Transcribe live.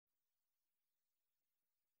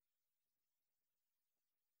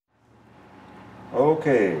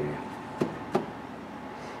Okay,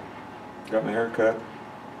 got my hair cut.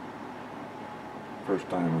 First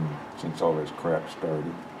time since all this crap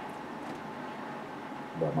started.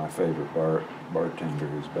 By my favorite bartender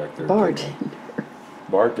who's back there. Bartender.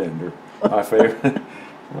 Bartender. My favorite.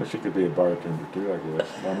 Well, she could be a bartender too, I guess.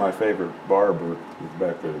 Well, my favorite barber is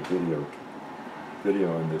back there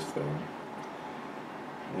videoing this thing.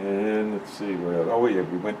 And let's see what else. Oh yeah,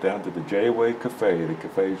 we went down to the J-Way Cafe. The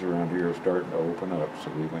cafes around here are starting to open up, so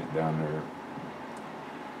we went down there.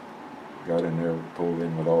 Got in there, pulled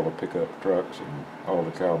in with all the pickup trucks and all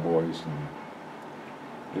the cowboys, and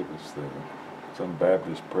it was some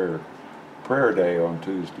Baptist prayer day on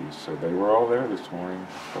Tuesdays. So they were all there this morning, a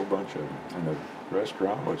whole bunch of them, and the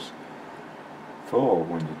restaurant was full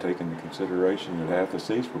when you take into consideration that half the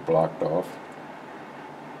seats were blocked off.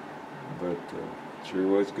 But sure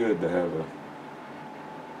was good to have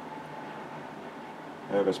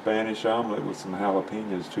a Spanish omelet with some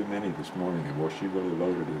jalapenos. Too many this morning, and well, she really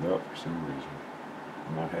loaded it up for some reason.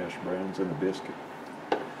 My hash browns and a biscuit.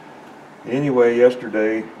 Anyway,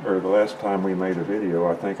 yesterday, or the last time we made a video,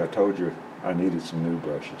 I think I told you I needed some new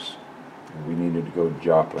brushes. And we needed to go to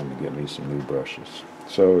Joplin to get me some new brushes.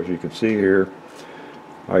 So as you can see here,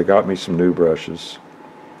 I got me some new brushes.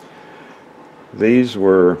 These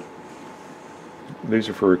are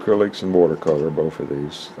for acrylics and watercolor, both of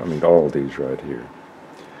these. I mean, all of these right here.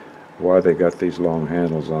 Why they got these long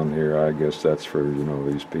handles on here, I guess that's for, you know,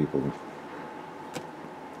 these people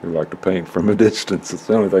who like to paint from a distance. It's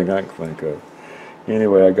the only thing I can think of.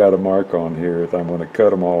 Anyway, I got a mark on here. I'm going to cut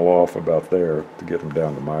them all off about there to get them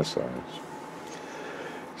down to my size.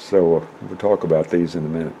 So we'll talk about these in a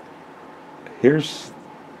minute. Here's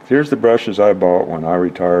the brushes I bought when I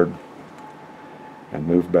retired and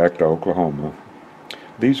moved back to Oklahoma.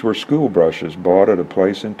 These were school brushes bought at a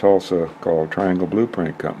place in Tulsa called Triangle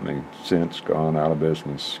Blueprint Company, since gone out of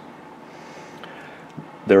business.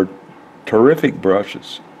 They're terrific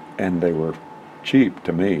brushes, and they were cheap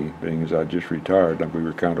to me, being as I just retired, and we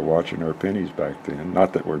were kind of watching our pennies back then.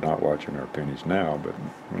 Not that we're not watching our pennies now, but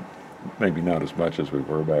maybe not as much as we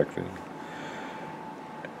were back then.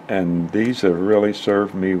 And these have really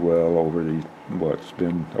served me well over it's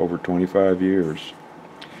been over 25 years.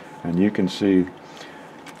 And you can see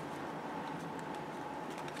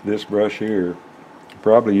this brush here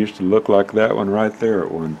probably used to look like that one right there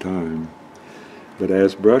at one time. But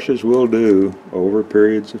as brushes will do over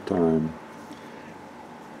periods of time,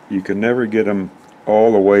 you can never get them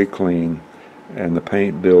all the way clean, and the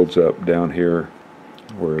paint builds up down here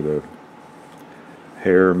where the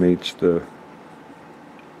hair meets the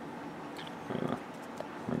I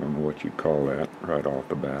don't know what you call that right off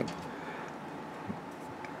the bat.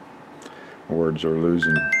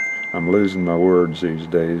 I'm losing my words these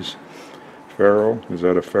days. Ferrule, is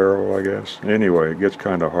that a ferrule, I guess? Anyway, it gets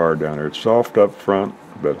kind of hard down here. It's soft up front,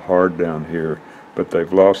 but hard down here, but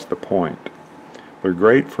they've lost the point. They're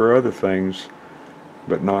great for other things,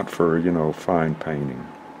 but not for, you know, fine painting.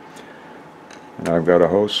 And I've got a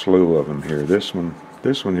whole slew of them here. This one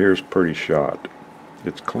here is pretty shot.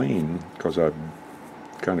 It's clean, because I've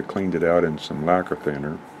kind of cleaned it out in some lacquer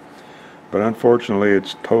thinner, but unfortunately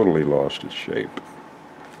it's totally lost its shape.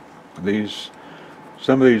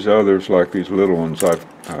 Some of these others, like these little ones, I've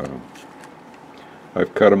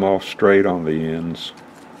cut them off straight on the ends,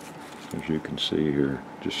 as you can see here,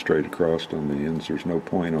 just straight across on the ends. There's no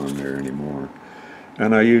point on there anymore,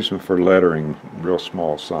 and I use them for lettering real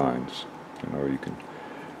small signs. You know, you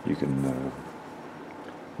can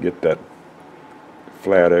get that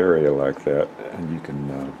flat area like that, and you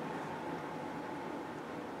can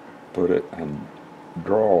put it and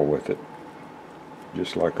draw with it,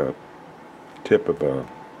 just like a tip of a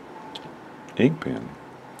ink pen.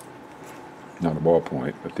 Not a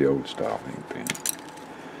ballpoint, but the old style ink pen.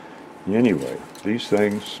 Anyway, these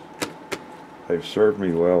things, they've served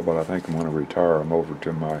me well, but I think I'm going to retire them over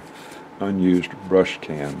to my unused brush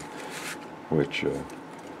can, which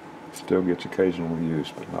still gets occasional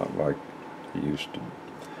use, but not like it used to.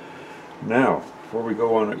 Now, before we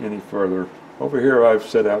go on any further, over here I've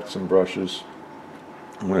set out some brushes.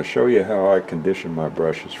 I'm going to show you how I condition my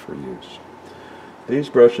brushes for use. These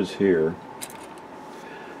brushes here,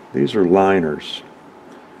 these are liners.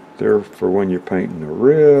 They're for when you're painting a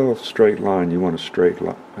real straight line. You want a straight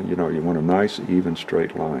line, you know, you want a nice even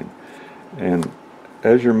straight line. And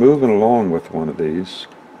as you're moving along with one of these,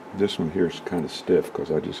 this one here is kind of stiff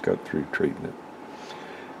because I just got through treating it.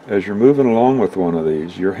 As you're moving along with one of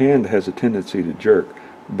these, your hand has a tendency to jerk,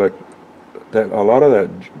 but a lot of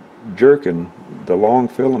that jerking, the long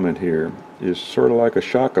filament here, is sort of like a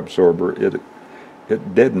shock absorber.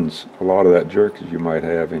 It deadens a lot of that jerk that you might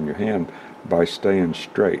have in your hand. by staying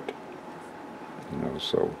straight. You know,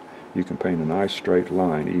 so you can paint a nice straight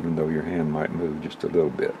line even though your hand might move just a little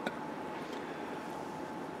bit.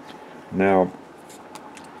 Now,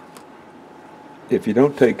 if you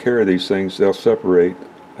don't take care of these things, they'll separate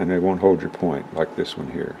and they won't hold your point, like this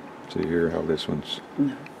one here. See here how this one's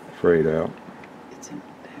frayed out? It's in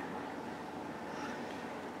there.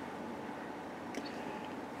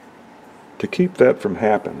 To keep that from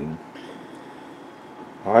happening,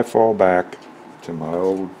 I fall back to my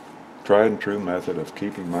old tried and true method of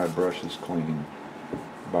keeping my brushes clean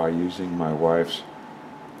by using my wife's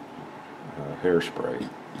hairspray.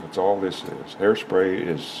 That's all this is. Hairspray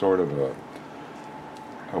is sort of a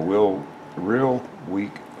real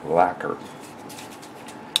weak lacquer.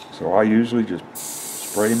 So I usually just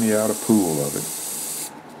spray me out a pool of it.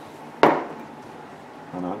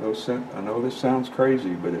 And I know this sounds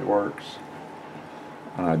crazy, but it works.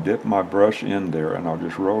 And I dip my brush in there and I'll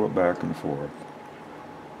just roll it back and forth.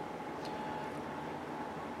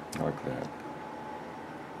 Like that.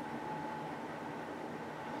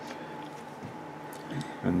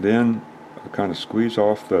 And then I kind of squeeze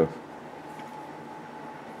off the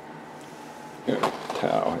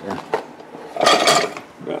towel here.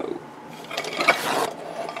 No.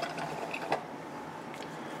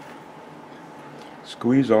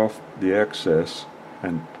 Squeeze off the excess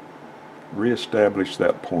and reestablish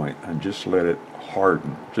that point and just let it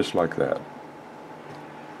harden, just like that.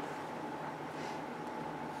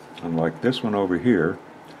 And like this one over here,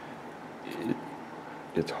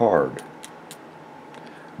 it's hard.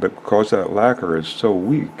 But because that lacquer is so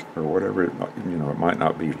weak, or whatever, it might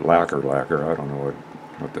not be lacquer, I don't know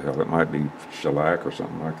what the hell, it might be shellac or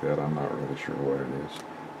something like that, I'm not really sure what it is.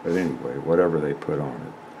 But anyway, whatever they put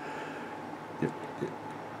on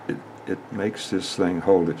it makes this thing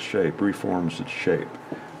hold its shape, reforms its shape.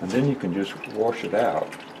 And then you can just wash it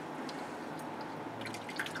out.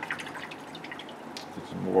 Put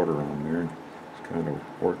some water on there, just kind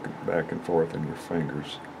of work it back and forth in your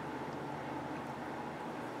fingers.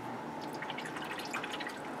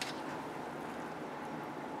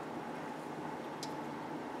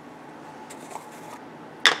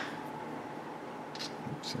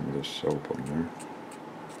 Some of this soap on there.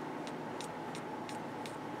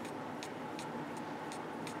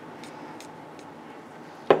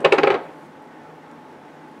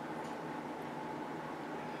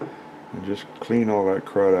 And just clean all that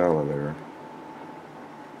crud out of there.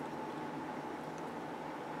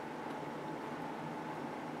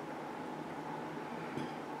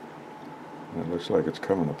 It looks like it's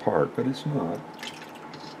coming apart, but it's not.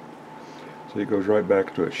 So it goes right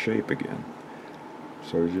back to its shape again.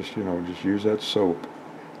 So just use that soap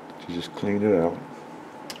to just clean it out.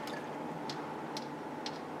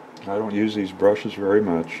 I don't use these brushes very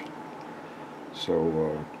much.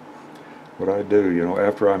 So what I do,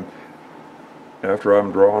 after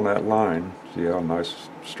I'm drawing that line, see how nice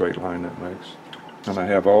straight line that makes? And I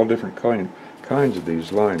have all different kinds of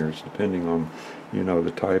these liners depending on,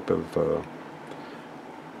 the type of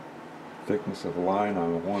thickness of line I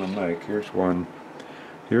want to make. Here's one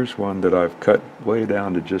that I've cut way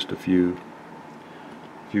down to just a few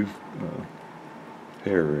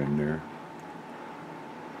hair in there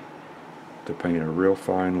to paint a real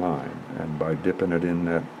fine line, and by dipping it in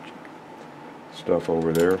that stuff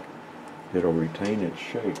over there, it'll retain its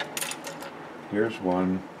shape. Here's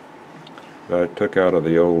one that I took out of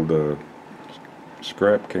the old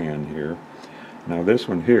scrap can here. Now this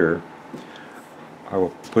one here, I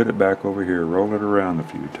will put it back over here, roll it around a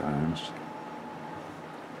few times,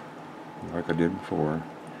 like I did before,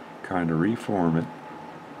 kind of reform it,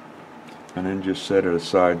 and then just set it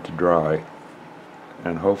aside to dry,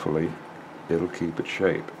 and hopefully it'll keep its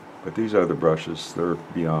shape. But these other brushes, they're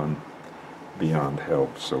beyond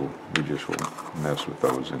help, so we just won't mess with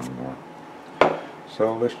those anymore.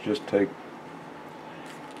 So let's just take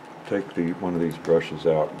one of these brushes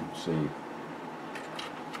out and see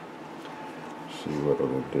what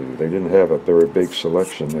it'll do. They didn't have a very big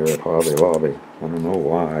selection there at Hobby Lobby. I don't know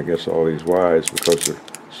why. I guess all these wives, because they're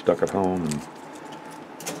stuck at home, and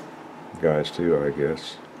guys too, I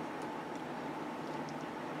guess.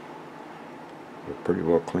 They pretty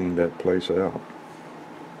well cleaned that place out.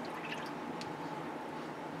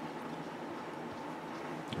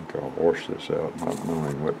 I think I'll wash this out, not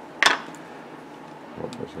knowing what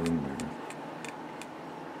was in there.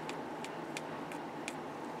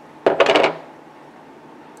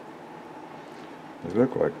 They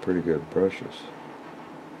look like pretty good brushes.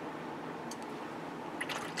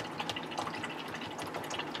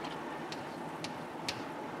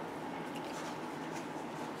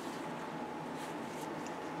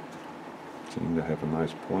 Seem to have a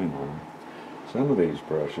nice point on them. Some of these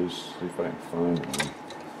brushes, see if I can find one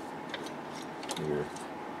here.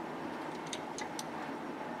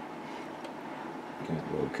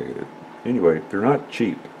 Can't locate it. Anyway, they're not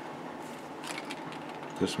cheap.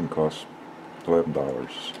 This one costs $11.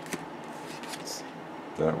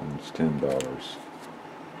 That one's $10.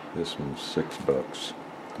 This one's $6.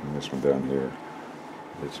 And this one down here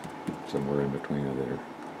is somewhere in between there.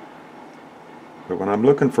 But when I'm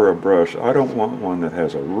looking for a brush, I don't want one that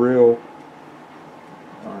has a real...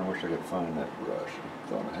 I wish I could find that brush. I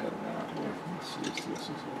thought I had it out here. Let's see if this is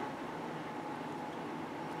it.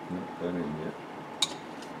 Nope, that ain't it.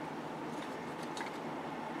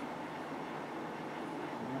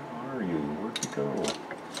 Where are you? Where'd you go?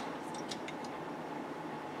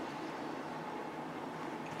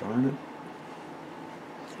 Darn it.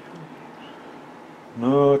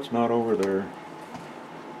 No, it's not over there.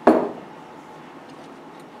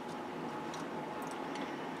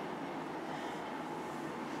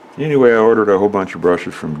 Anyway, I ordered a whole bunch of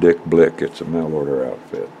brushes from Dick Blick. It's a mail order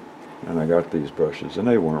outfit. And I got these brushes, and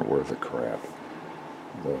they weren't worth a crap.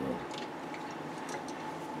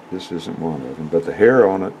 This isn't one of them. But the hair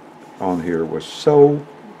on here was so,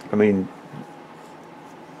 I mean,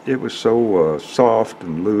 it was so soft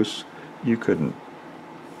and loose, you couldn't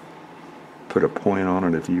put a point on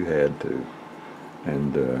it if you had to.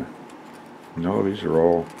 And no, these are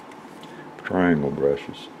all triangle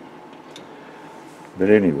brushes. But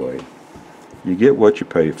anyway, you get what you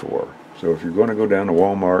pay for. So if you're going to go down to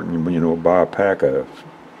Walmart and buy a pack of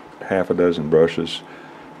half a dozen brushes,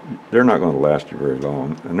 they're not going to last you very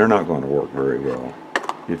long, and they're not going to work very well.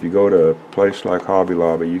 If you go to a place like Hobby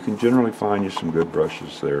Lobby, you can generally find you some good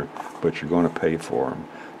brushes there, but you're going to pay for them.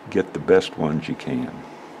 Get the best ones you can,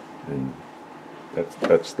 and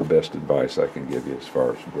that's the best advice I can give you as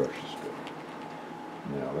far as brushes go.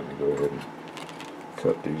 Now let me go ahead and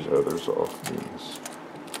cut these others off.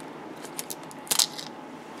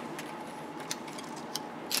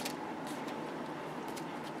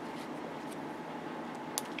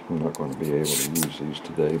 I'm not going to be able to use these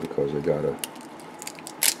today because I got to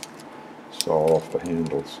saw off the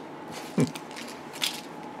handles.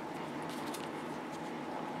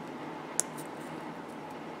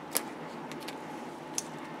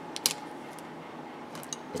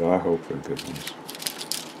 But I hope they're good ones,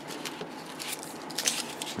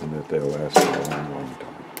 and that they'll last a long, long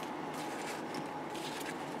time.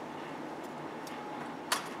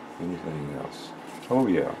 Anything else? Oh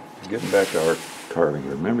yeah, getting back to art carving.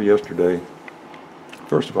 Remember yesterday?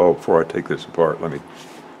 First of all, before I take this apart, let me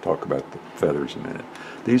talk about the feathers a minute.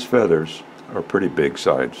 These feathers are pretty big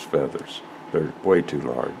sized feathers. They're way too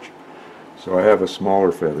large. So I have a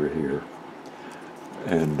smaller feather here,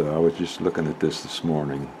 and I was just looking at this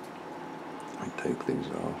morning. Let me take these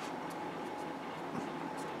off.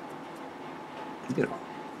 And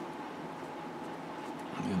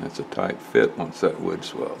it's a tight fit once that wood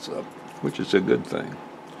swells up, which is a good thing.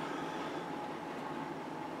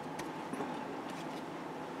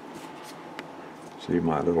 See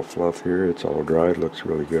my little fluff here, it's all dried, looks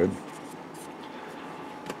really good.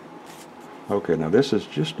 Okay, now this is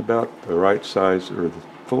just about the right size, or the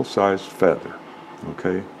full size feather,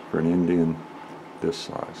 okay, for an Indian this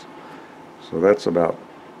size. So that's about,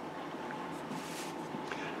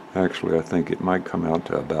 actually I think it might come out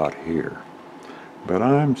to about here. But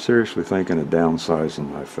I'm seriously thinking of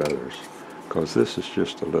downsizing my feathers, because this is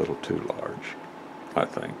just a little too large, I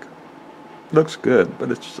think. Looks good,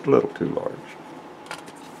 but it's just a little too large.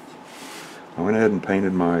 I went ahead and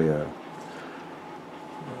painted my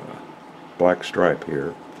black stripe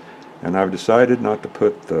here, and I've decided not to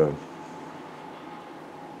put the,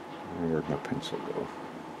 where'd my pencil go?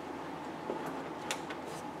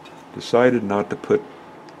 Decided not to put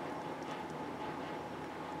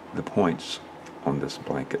the points on this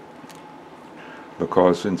blanket,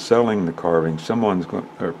 because in selling the carving, someone's going,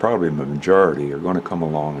 or probably the majority, are going to come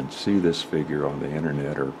along and see this figure on the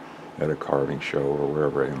internet or at a carving show or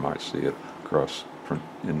wherever they might see it across from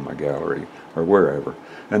in my gallery or wherever,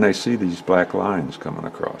 and they see these black lines coming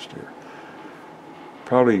across here.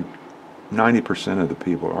 Probably 90% of the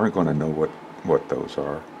people aren't going to know what those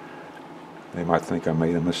are. They might think I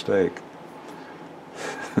made a mistake.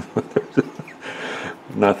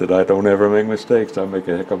 Not that I don't ever make mistakes, I make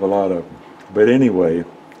a heck of a lot of them. But anyway,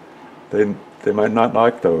 they might not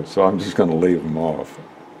like those, so I'm just going to leave them off.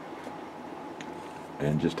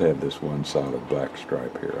 And just have this one solid black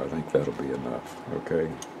stripe here. I think that'll be enough,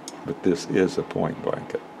 okay? But this is a point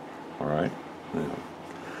blanket, all right? Now,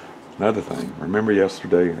 another thing, remember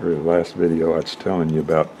yesterday, or the last video, I was telling you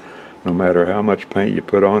about no matter how much paint you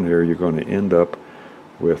put on here, you're going to end up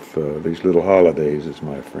with these little holidays, as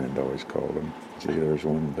my friend always called them. See, there's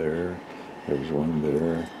one there, there's one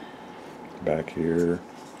there, back here.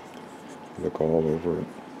 Look all over it.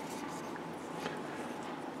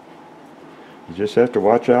 You just have to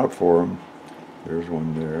watch out for them. There's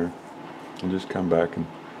one there. And just come back and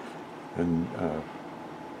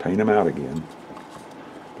paint them out again.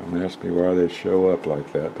 Don't ask me why they show up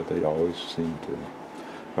like that, but they always seem to.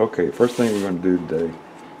 Okay, first thing we're going to do today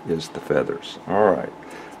is the feathers. Alright,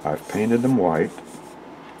 I've painted them white.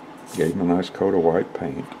 Gave them a nice coat of white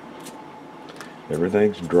paint.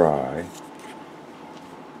 Everything's dry.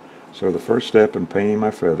 So the first step in painting my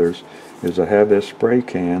feathers is I have this spray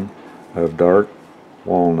can of dark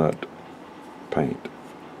walnut paint.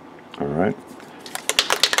 Alright.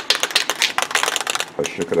 I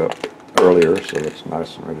shook it up earlier so it's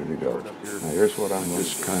nice and ready to go. Now here's what I'm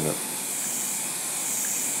just kind of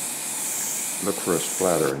look for a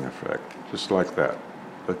splattering effect. Just like that.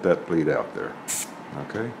 Let that bleed out there.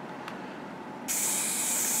 Okay?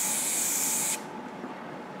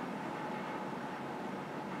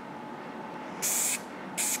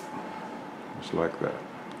 Just like that.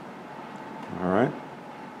 Alright?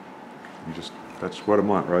 That's what I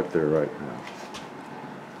want right there, right now.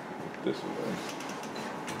 This way.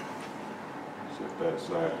 Set that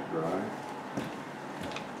side to dry.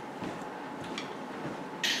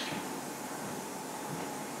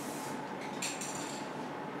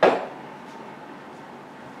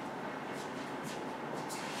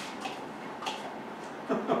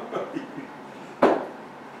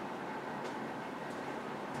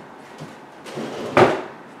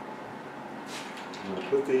 I'm going to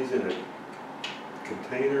put these in a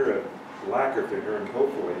container of lacquer thinner and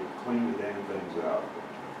hopefully clean the damn things out.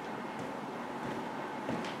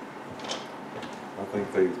 I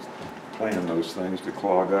think they plan those things to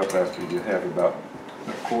clog up after you have about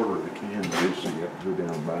a quarter of the can ready, so you have to go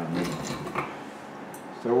down and buy a new one.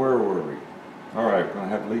 So where were we? Alright, we're going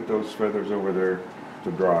to have to leave those feathers over there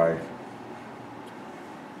to dry,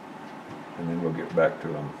 and then we'll get back to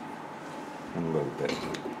them in a little bit.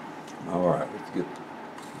 Alright, let's get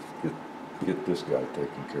this guy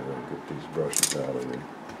taken care of. Get these brushes out of there.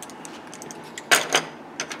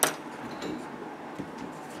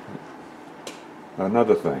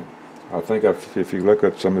 Another thing, I think if you look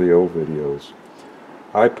at some of the old videos,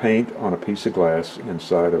 I paint on a piece of glass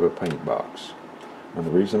inside of a paint box. And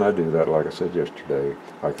the reason I do that, like I said yesterday,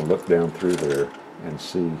 I can look down through there and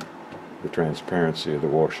see the transparency of the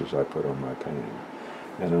washes I put on my painting.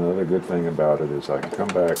 And another good thing about it is I can come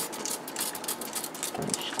back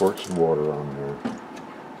and squirt some water on there,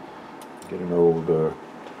 get an old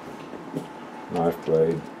knife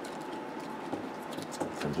blade,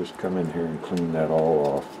 and just come in here and clean that all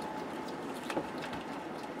off.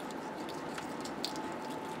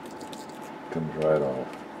 Comes right off.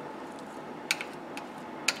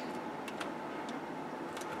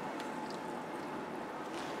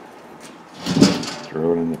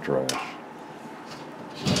 Throw it in the trash.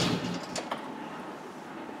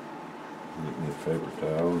 Get me a paper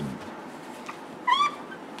towel and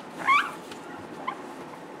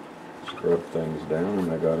scrub things down,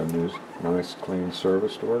 and I got a new, nice, clean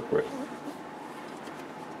surface to work with.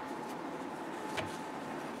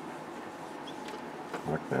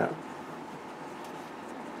 Like that.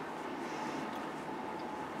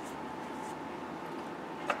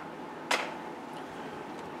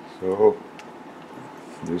 So,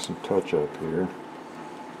 do some touch up here.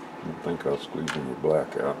 I don't think I'll squeeze any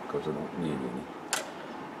black out because I don't need any.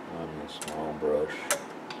 On a small brush.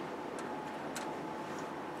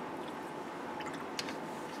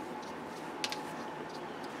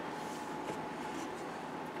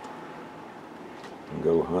 And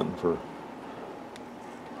go hunting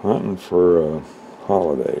for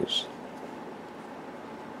holidays.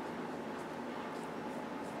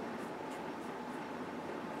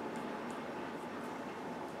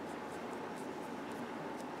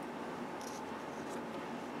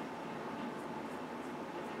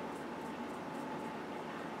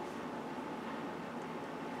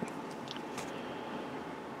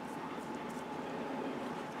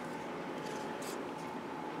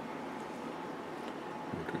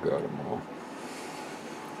 Got them all.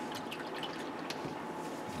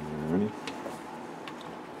 Ready?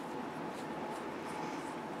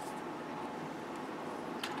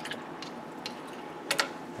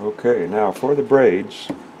 Okay, now for the braids,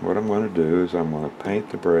 what I'm going to do is I'm going to paint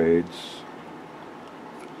the braids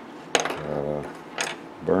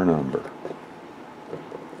burnt umber.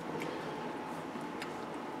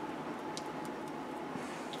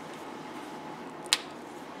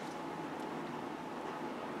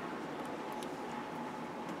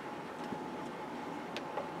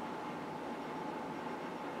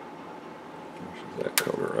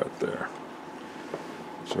 there.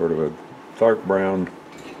 Sort of a dark brown.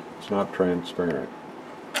 It's not transparent.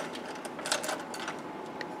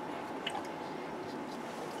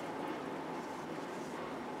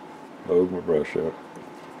 Load my brush up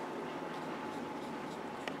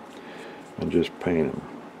and just paint them.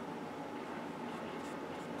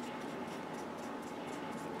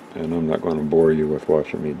 And I'm not going to bore you with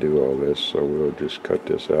watching me do all this, so we'll just cut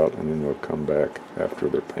this out and then we'll come back after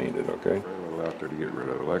they're painted, okay? Very little out there to get rid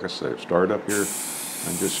of it. Like I say, start up here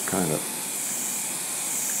and just kind of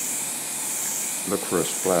look for a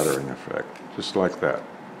splattering effect, just like that.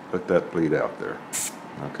 Let that bleed out there,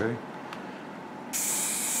 okay?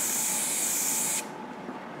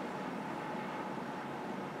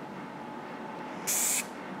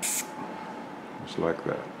 Just like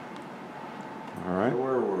that. All right.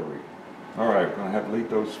 Where were we? All right, we're going to have to leave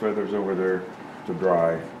those feathers over there to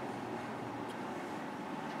dry,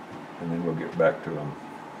 and then we'll get back to them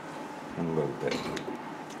in a little bit.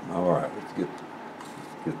 All right, let's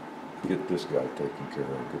get this guy taken care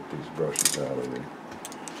of. Get these brushes out of there.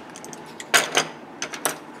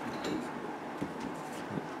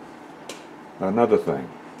 Another thing,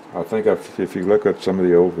 I think if you look at some of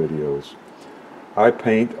the old videos, I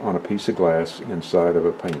paint on a piece of glass inside of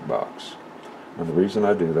a paint box. And the reason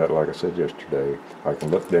I do that, like I said yesterday, I can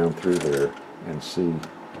look down through there and see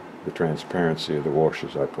the transparency of the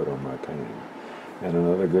washes I put on my painting. And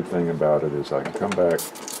another good thing about it is I can come back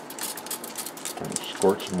and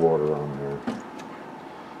squirt some water on there,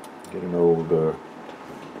 get an old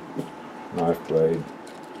knife blade,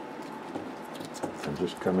 and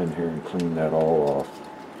just come in here and clean that all off.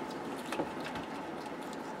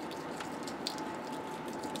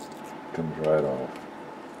 Comes right off.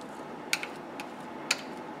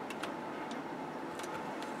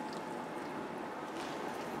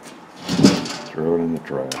 Throw it in the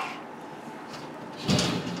trash.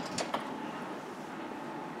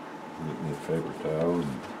 Get me a paper towel and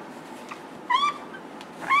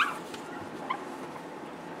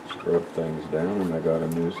scrub things down, and I got a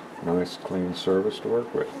nice clean surface to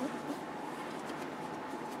work with.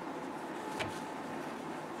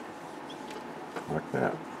 Like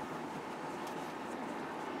that.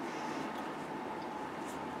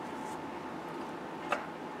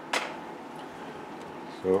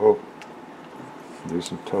 So, do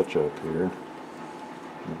some touch up here.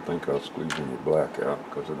 I don't think I'll squeeze any black out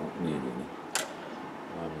because I don't need any.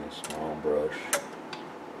 I'm a small brush.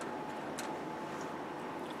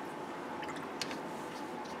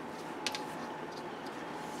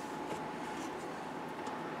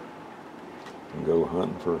 And go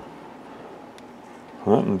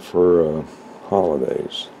hunting for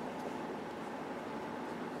holidays.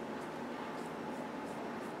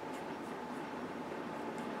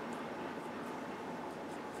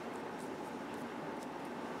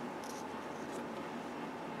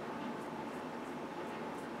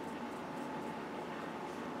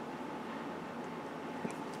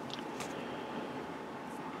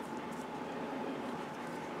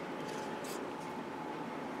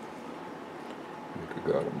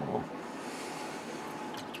 I got them all.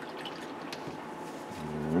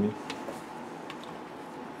 Alrighty.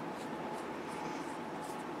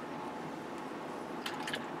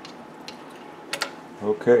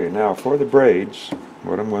 Okay, now for the braids,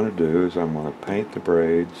 what I'm going to do is I'm going to paint the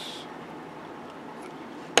braids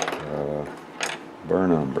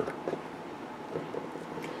burnt umber.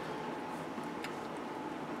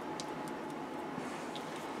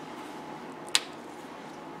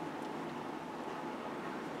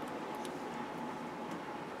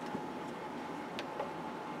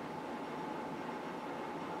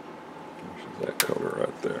 That color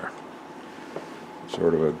right there.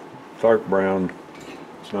 Sort of a dark brown.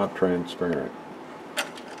 It's not transparent.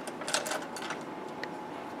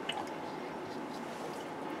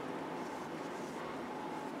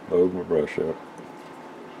 Load my brush up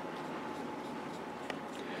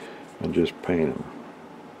and just paint them.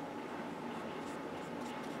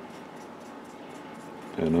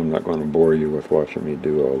 And I'm not going to bore you with watching me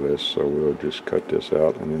do all this, so we'll just cut this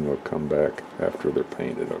out and then we'll come back after they're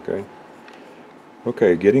painted, okay?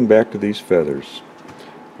 Okay, getting back to these feathers.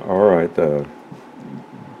 Alright, the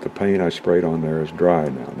paint I sprayed on there is dry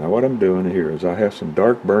now. Now what I'm doing here is I have some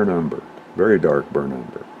dark burnt umber, very dark burnt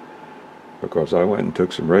umber, because I went and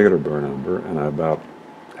took some regular burnt umber and I about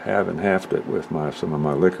half and halved it with some of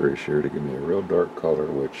my licorice here to give me a real dark color,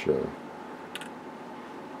 which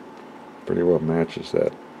pretty well matches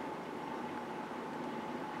that.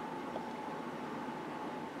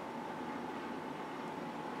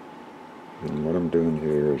 And what I'm doing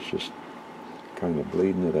here is just kind of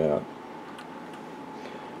bleeding it out,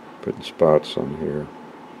 putting spots on here.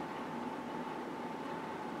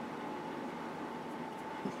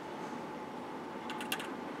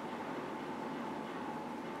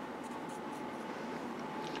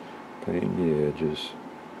 Paint the edges.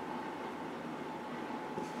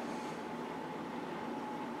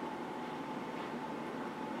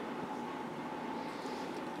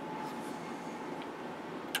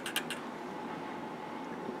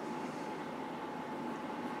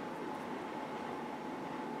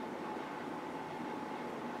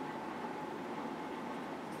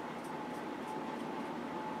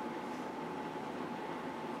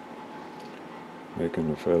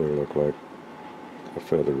 Making the feather look like a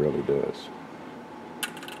feather really does.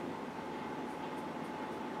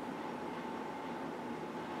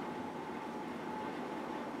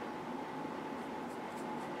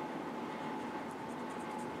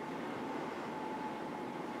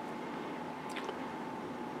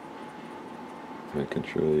 Making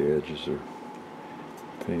sure the edges are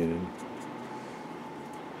painted.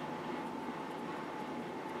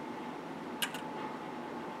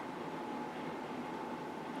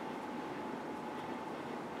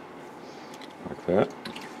 Like that.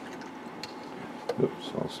 Oops,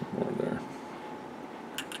 saw some more there.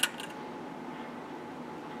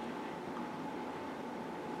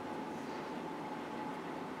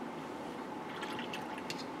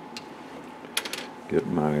 Get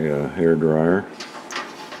my hair dryer.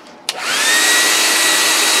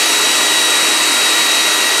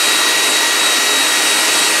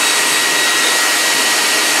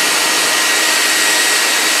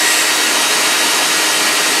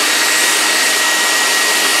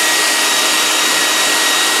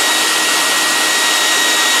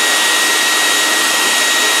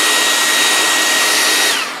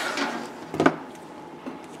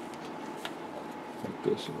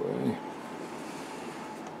 This away.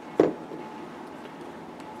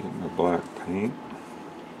 Get my black paint.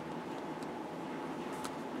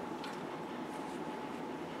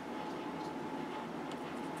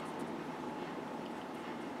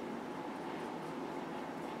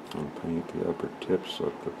 I'll paint the upper tips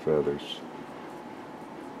of the feathers.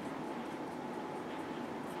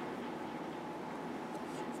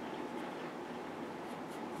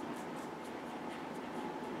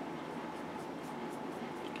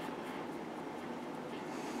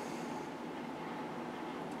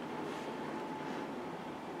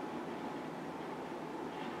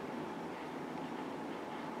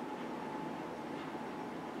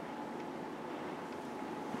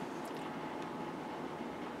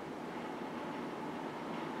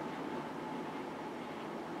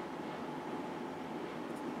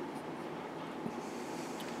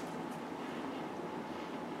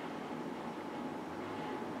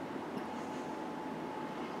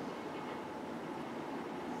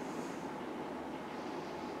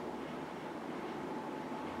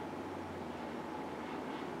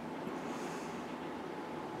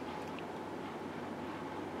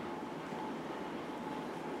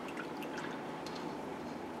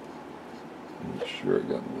 Make sure I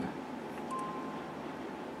got my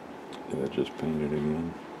edges painted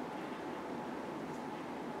again.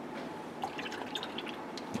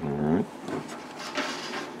 Alright.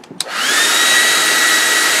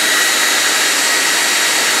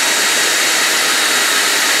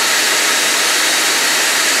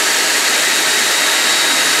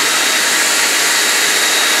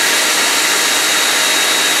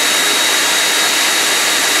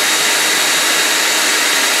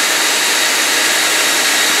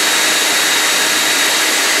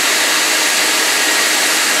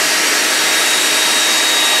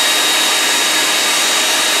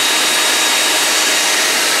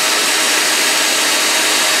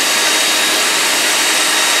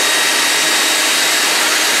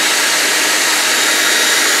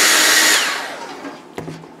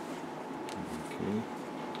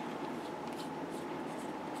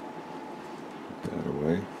 That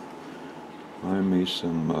away. Find me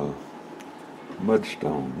some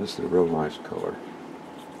mudstone. This is a real nice color.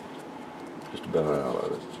 Just about out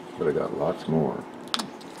of it, but I got lots more.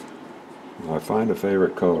 When I find a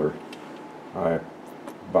favorite color, I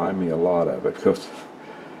buy me a lot of it because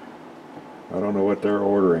I don't know what their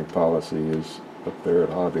ordering policy is up there at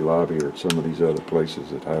Hobby Lobby or at some of these other places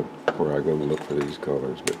that have where I go to look for these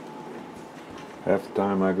colors, but half the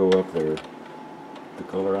time I go up there, the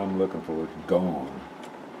color I'm looking for is gone.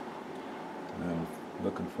 And I'm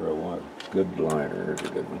looking for a one good liner. Here's a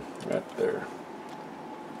good one right there.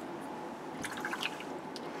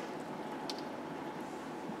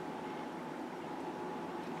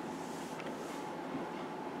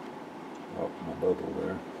 Oh, my bubble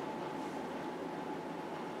there.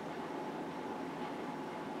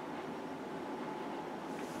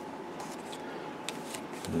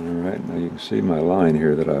 Alright, now you can see my line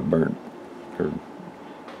here that I burnt or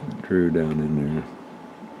drew down in there.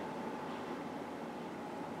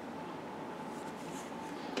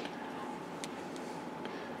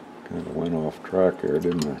 Kind of went off track there,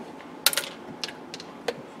 didn't I?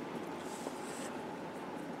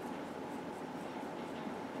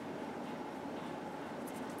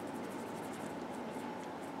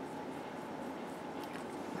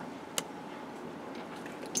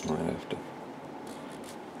 Might have to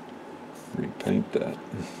repaint that.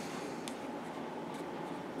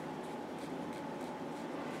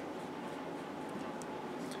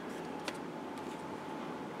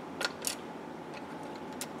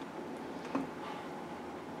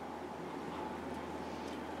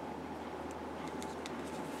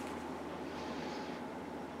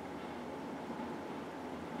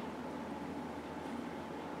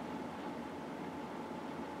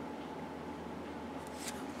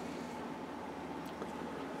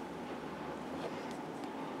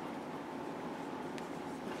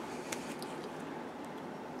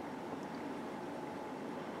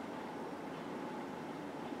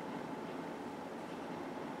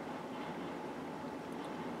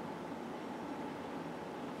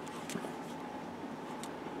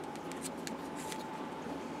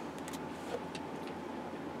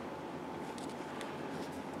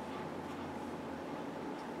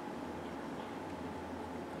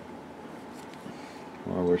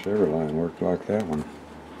 Well, I wish every line worked like that one.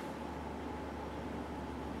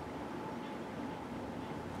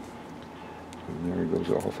 And there it goes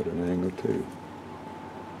off at an angle too.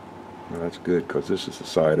 Well, that's good, because this is the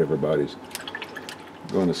side everybody's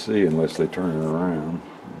going to see unless they turn it around.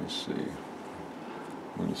 Let me see.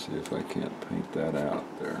 I'm going to see if I can't paint that out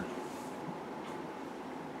there.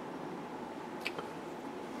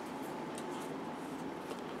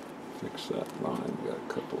 Fix that line. We got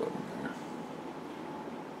a couple of them there.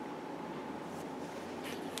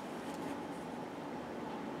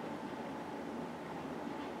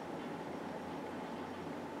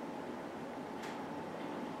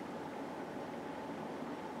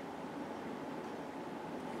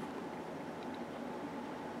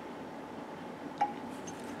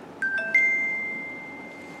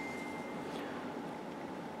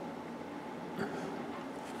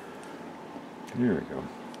 There we go.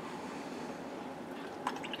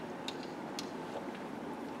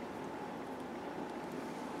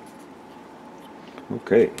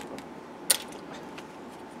 Okay.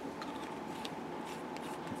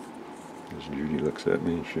 As Judy looks at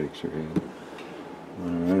me and shakes her head.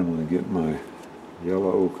 Alright, I'm going to get my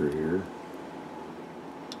yellow ochre here.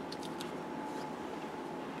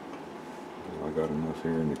 I got enough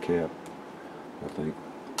here in the cap, I think.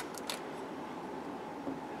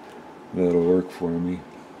 That'll work for me.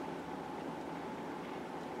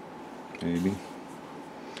 Maybe.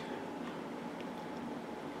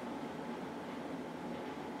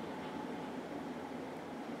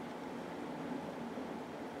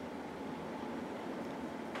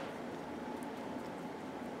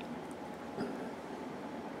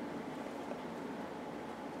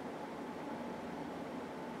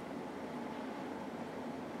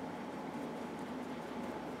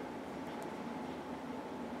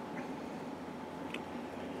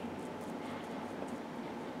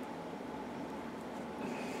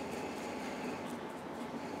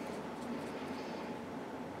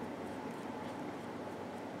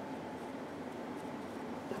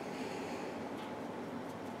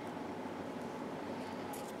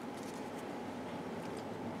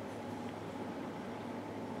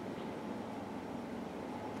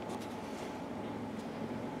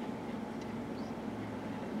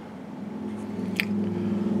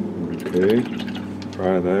 Okay,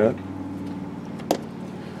 try that.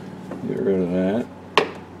 Get rid of that.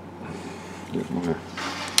 Get my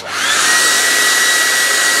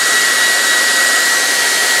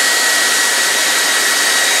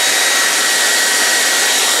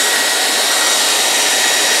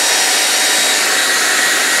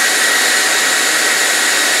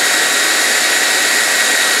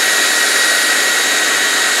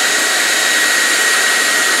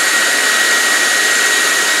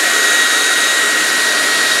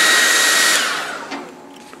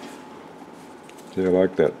See, I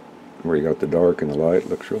like that where you got the dark and the light.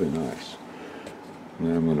 Looks really nice.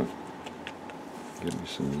 Now I'm going to get me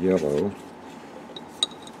some yellow.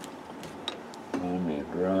 Find me a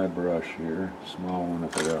dry brush here. Small one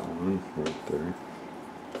if I got one. Right there.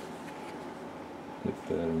 Hit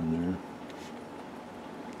that in there.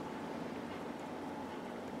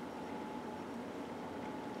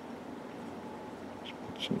 Just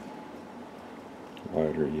put some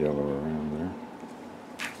lighter yellow around there.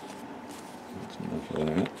 That's enough of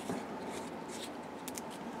that.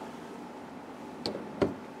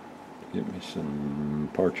 Get me some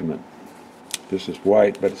parchment. This is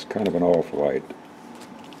white, but it's kind of an off-white.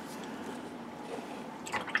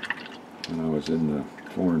 when I was in the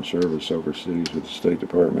Foreign Service overseas with the State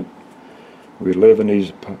Department. We live in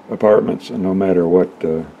these apartments, and no matter what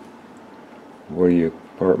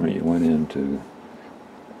apartment you went into,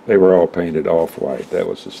 they were all painted off-white. That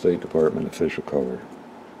was the State Department official color.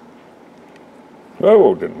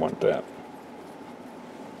 Oh, didn't want that.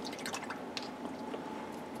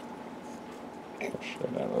 Push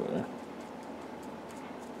that out of there.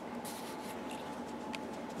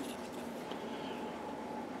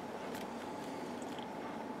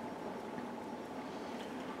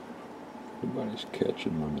 Everybody's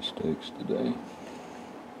catching my mistakes today.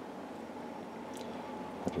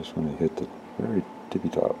 I just want to hit the very tippy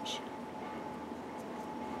tops.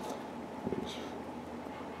 These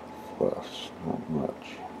fluffs, not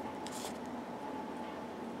much.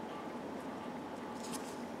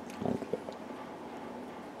 Like that.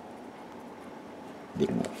 Good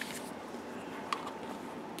enough.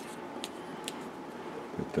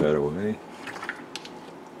 Put that away.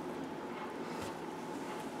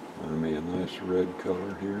 Find me a nice red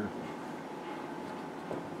color here.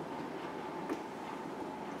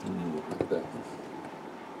 Like that one.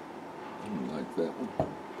 Like that one.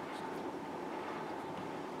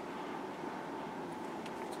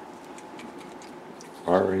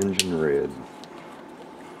 Our engine red.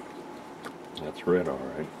 That's red, all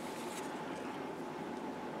right.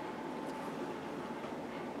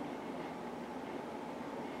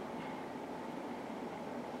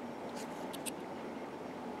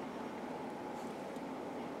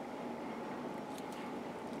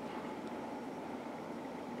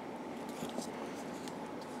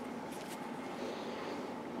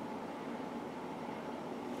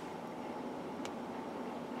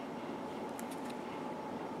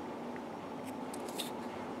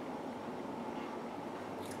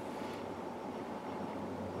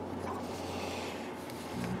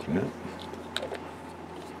 Yeah.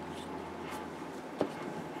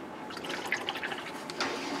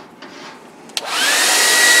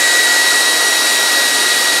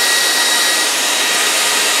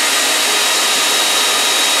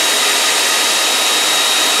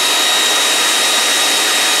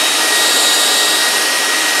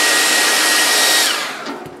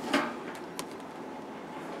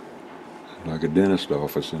 Like a dentist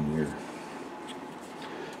office in here.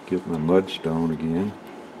 Get my mudstone again.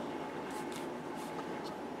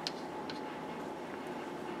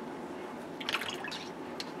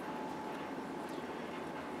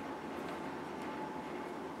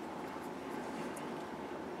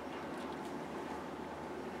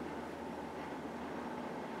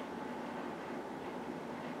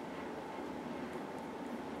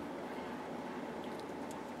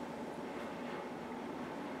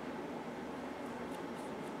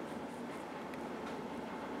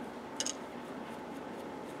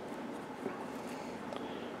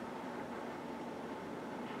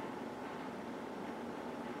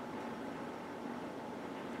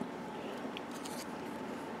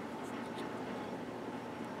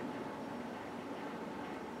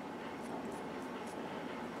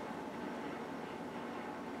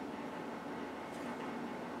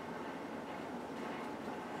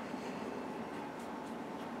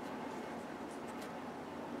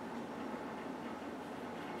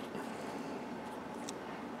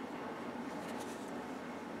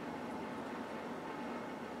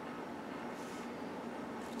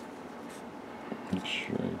 Make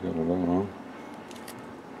sure you got it all on.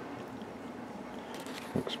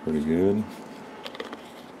 Looks pretty good.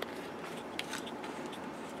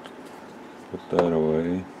 Put that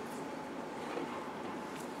away.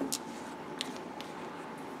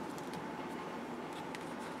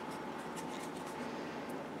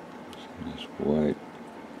 This white.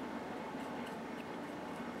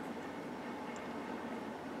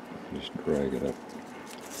 Just drag it up.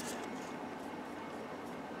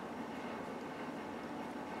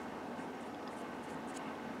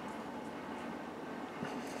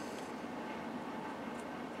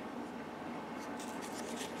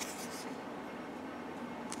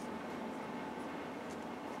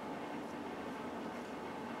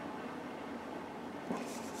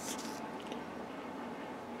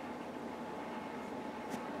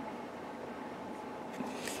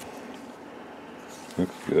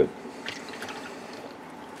 Looks good.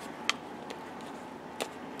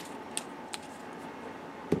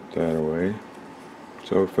 Put that away.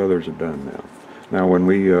 So feathers are done now. Now when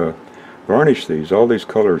we varnish these, all these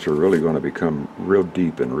colors are really going to become real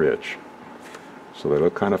deep and rich. So they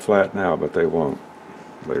look kind of flat now, but they won't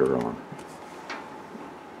later on.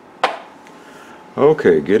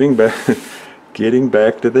 Okay, getting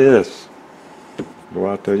back to this. Well,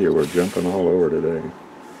 I'll tell you, we're jumping all over today.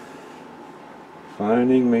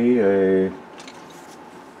 finding me a, I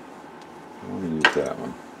want to use that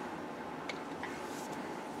one.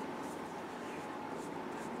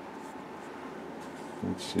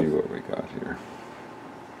 Let's see what we got here.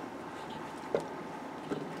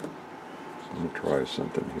 Let me try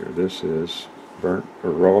something here. This is burnt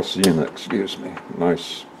or raw sienna, excuse me.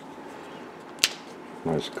 Nice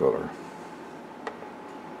color.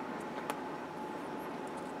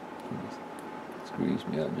 Squeeze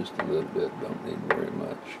me out just a little bit, don't need very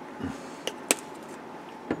much.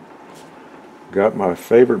 Got my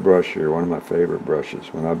favorite brush here, one of my favorite brushes.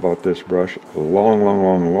 When I bought this brush a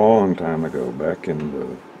long time ago, back in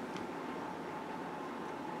the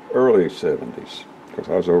early 70s, because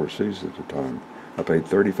I was overseas at the time. I paid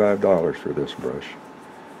 $35 for this brush.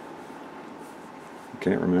 I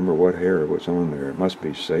can't remember what hair was on there. It must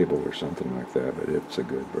be sable or something like that, but it's a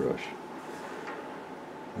good brush.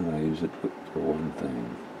 And I use it for one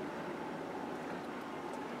thing.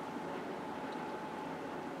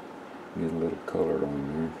 Get a little color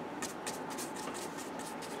on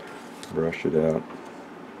there. Brush it out.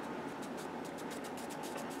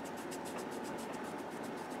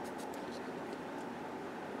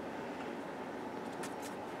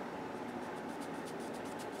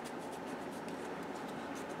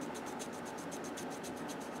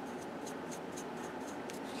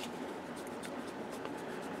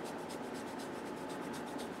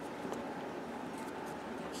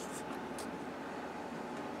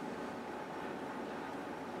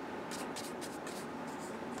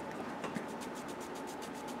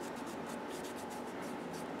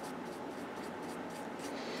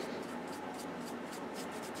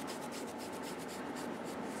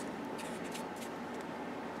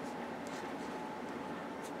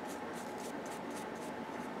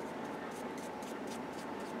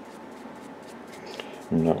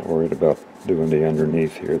 I'm not worried about doing the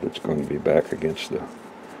underneath here that's going to be back against the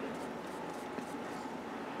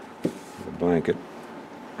blanket,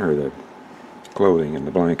 or the clothing in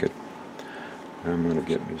the blanket. I'm going to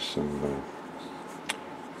get me some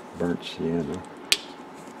burnt sienna,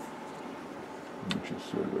 which is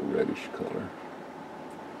sort of a reddish color.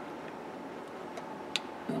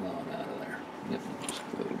 Come on out of there. Get me just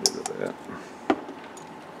a little bit of that.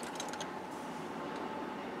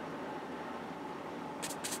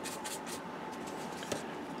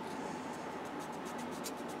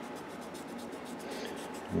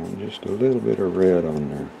 And just a little bit of red on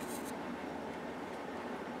there.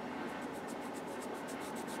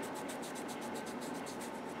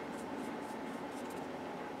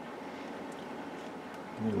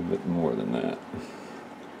 A little bit more than that.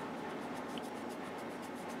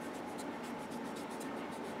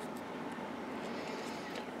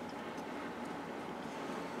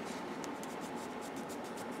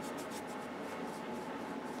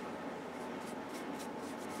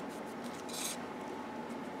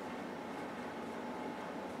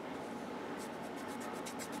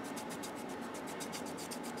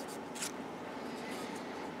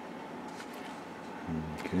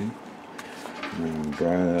 Okay, and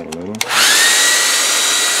dry that a little.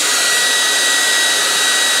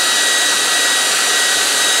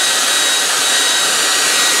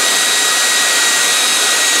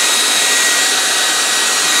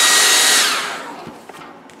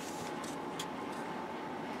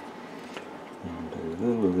 And a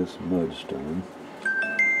little of this mudstone.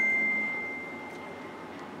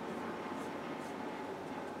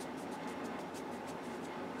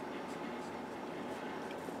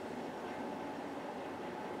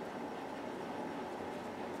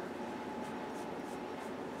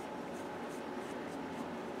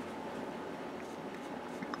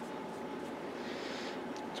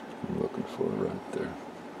 I'm looking for right there.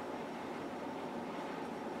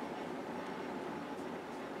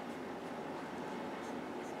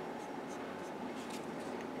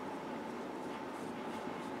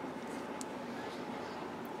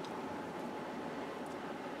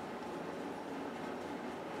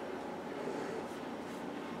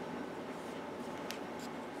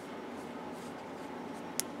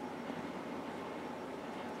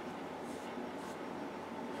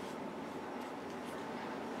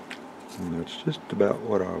 And that's just about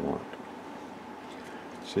what I want.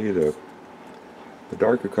 See, the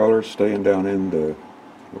darker colors staying down in the,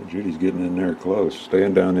 well, Judy's getting in there close,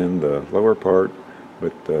 staying down in the lower part,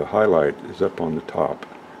 but the highlight is up on the top,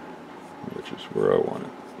 which is where I want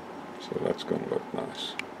it. So that's going to look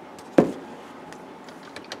nice. So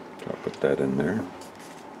I'll put that in there.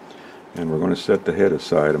 And we're going to set the head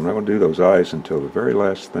aside. I'm not going to do those eyes until the very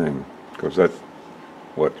last thing, because that's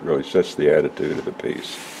what really sets the attitude of the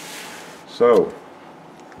piece. So,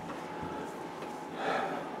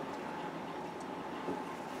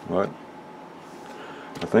 what?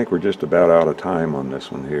 I think we're just about out of time on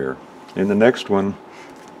this one here. In the next one,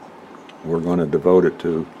 we're going to devote it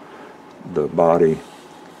to the body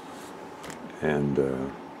and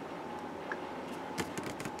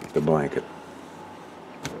the blanket,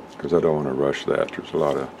 because I don't want to rush that. There's a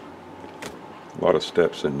lot of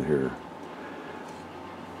steps in here.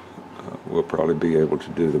 We'll probably be able to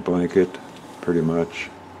do the blanket pretty much,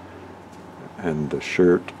 and the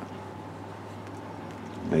shirt,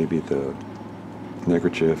 maybe the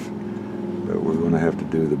neckerchief, but we're going to have to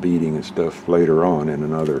do the beading and stuff later on in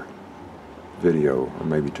another video, or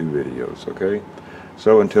maybe 2 videos, okay?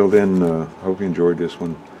 So until then, hope you enjoyed this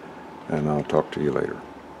one, and I'll talk to you later.